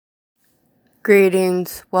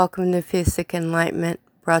Greetings, welcome to Physic Enlightenment,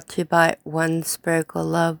 brought to you by One Spherical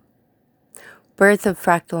Love. Birth of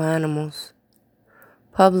Fractal Animals,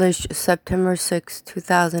 published September 6,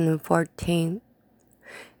 2014.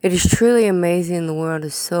 It is truly amazing the world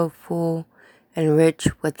is so full and rich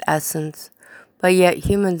with essence, but yet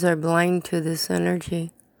humans are blind to this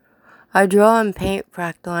energy. I draw and paint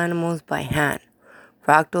fractal animals by hand.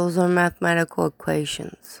 Fractals are mathematical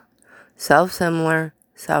equations, self-similar,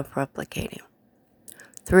 self-replicating.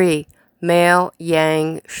 3. Male,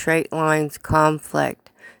 yang, straight lines,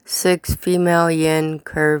 conflict. 6. Female, yin,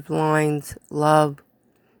 curved lines, love.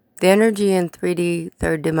 The energy in 3D,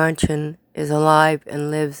 third dimension, is alive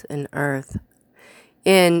and lives in Earth.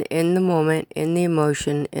 In the moment, in the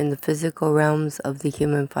emotion, in the physical realms of the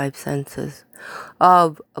human five senses.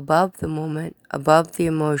 Above the moment, above the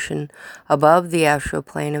emotion, above the astral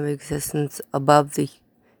plane of existence, above the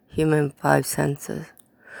human five senses.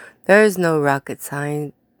 There is no rocket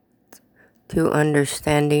science to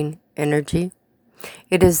understanding energy.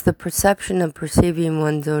 It is the perception of perceiving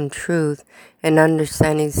one's own truth and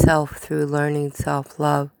understanding self through learning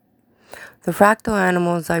self-love. The fractal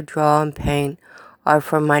animals I draw and paint are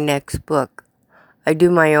for my next book. I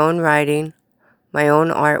do my own writing, my own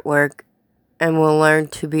artwork, and will learn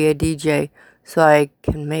to be a DJ so I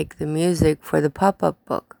can make the music for the pop-up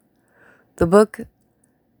book. The book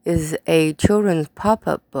is a children's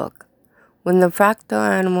pop-up book. When the fractal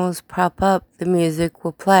animals pop up, the music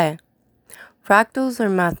will play. Fractals are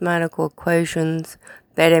mathematical equations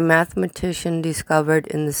that a mathematician discovered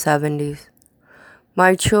in the 70s.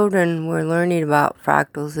 My children were learning about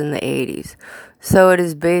fractals in the 80s, so it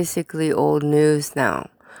is basically old news now.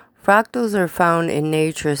 Fractals are found in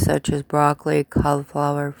nature such as broccoli,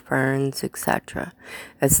 cauliflower, ferns, etc.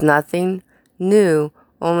 It's nothing new.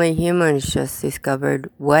 Only humans just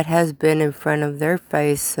discovered what has been in front of their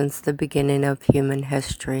face since the beginning of human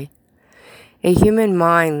history. A human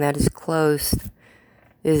mind that is closed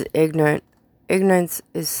is ignorant. Ignorance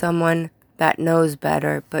is someone that knows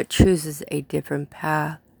better but chooses a different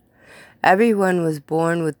path. Everyone was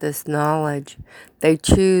born with this knowledge. They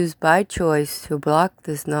choose by choice to block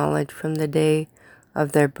this knowledge from the day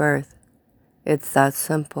of their birth. It's that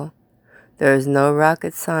simple. There is no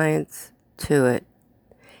rocket science to it.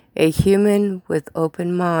 A human with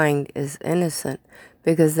open mind is innocent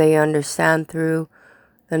because they understand through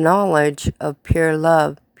the knowledge of pure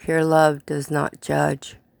love. Pure love does not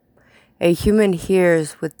judge. A human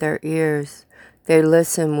hears with their ears. They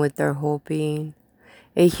listen with their whole being.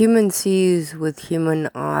 A human sees with human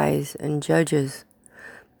eyes and judges.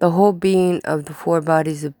 The whole being of the four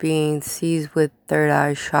bodies of being sees with third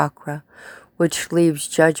eye chakra, which leaves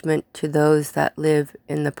judgment to those that live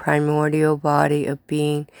in the primordial body of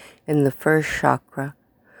being in the first chakra.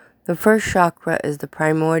 The first chakra is the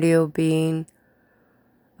primordial being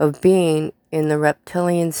of being in the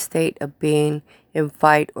reptilian state of being in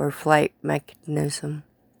fight or flight mechanism.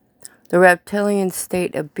 The reptilian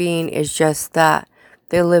state of being is just that.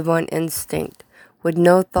 They live on instinct, with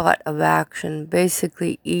no thought of action,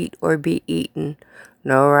 basically eat or be eaten.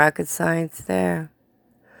 No rocket science there.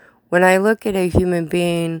 When I look at a human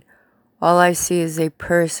being, all I see is a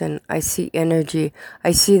person. I see energy.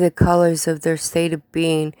 I see the colors of their state of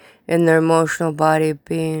being in their emotional body of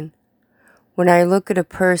being. When I look at a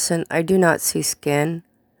person, I do not see skin.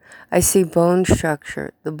 I see bone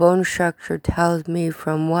structure. The bone structure tells me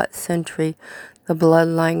from what century the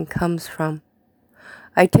bloodline comes from.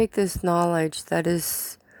 I take this knowledge that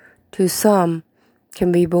is, to some,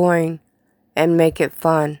 can be boring and make it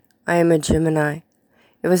fun. I am a Gemini.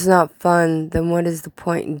 If it's not fun, then what is the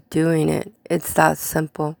point in doing it? It's that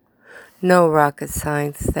simple. No rocket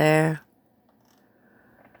science there.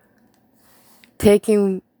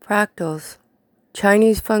 Taking fractals.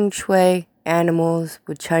 Chinese feng shui animals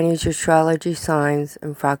with Chinese astrology signs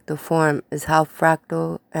in fractal form is how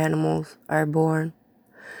fractal animals are born.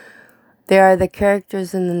 They are the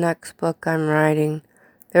characters in the next book I'm writing.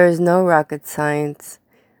 There is no rocket science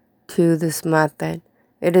to this method.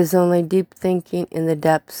 It is only deep thinking in the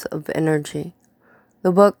depths of energy.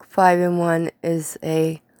 The book 5-in-1 is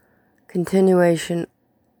a continuation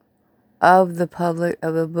of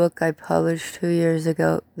a book I published 2 years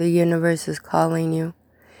ago, The Universe is Calling You.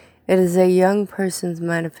 It is a young person's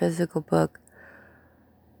metaphysical book,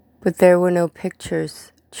 but there were no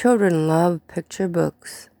pictures. Children love picture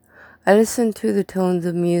books. I listen to the tones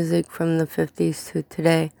of music from the 50s to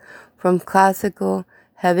today, from classical,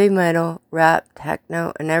 heavy metal, rap,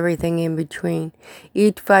 techno, and everything in between.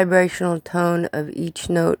 Each vibrational tone of each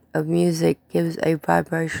note of music gives a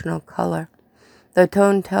vibrational color. The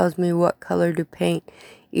tone tells me what color to paint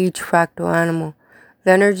each fractal animal.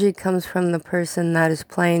 The energy comes from the person that is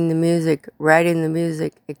playing the music, writing the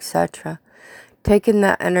music, etc. Taking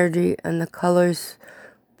that energy and the colors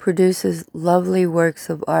produces lovely works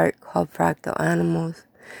of art called fractal animals.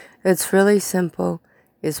 It's really simple.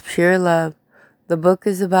 It's pure love. The book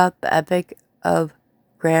is about the epic of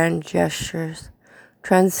grand gestures,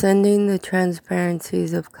 transcending the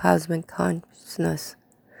transparencies of cosmic consciousness.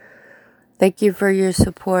 Thank you for your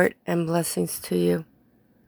support and blessings to you.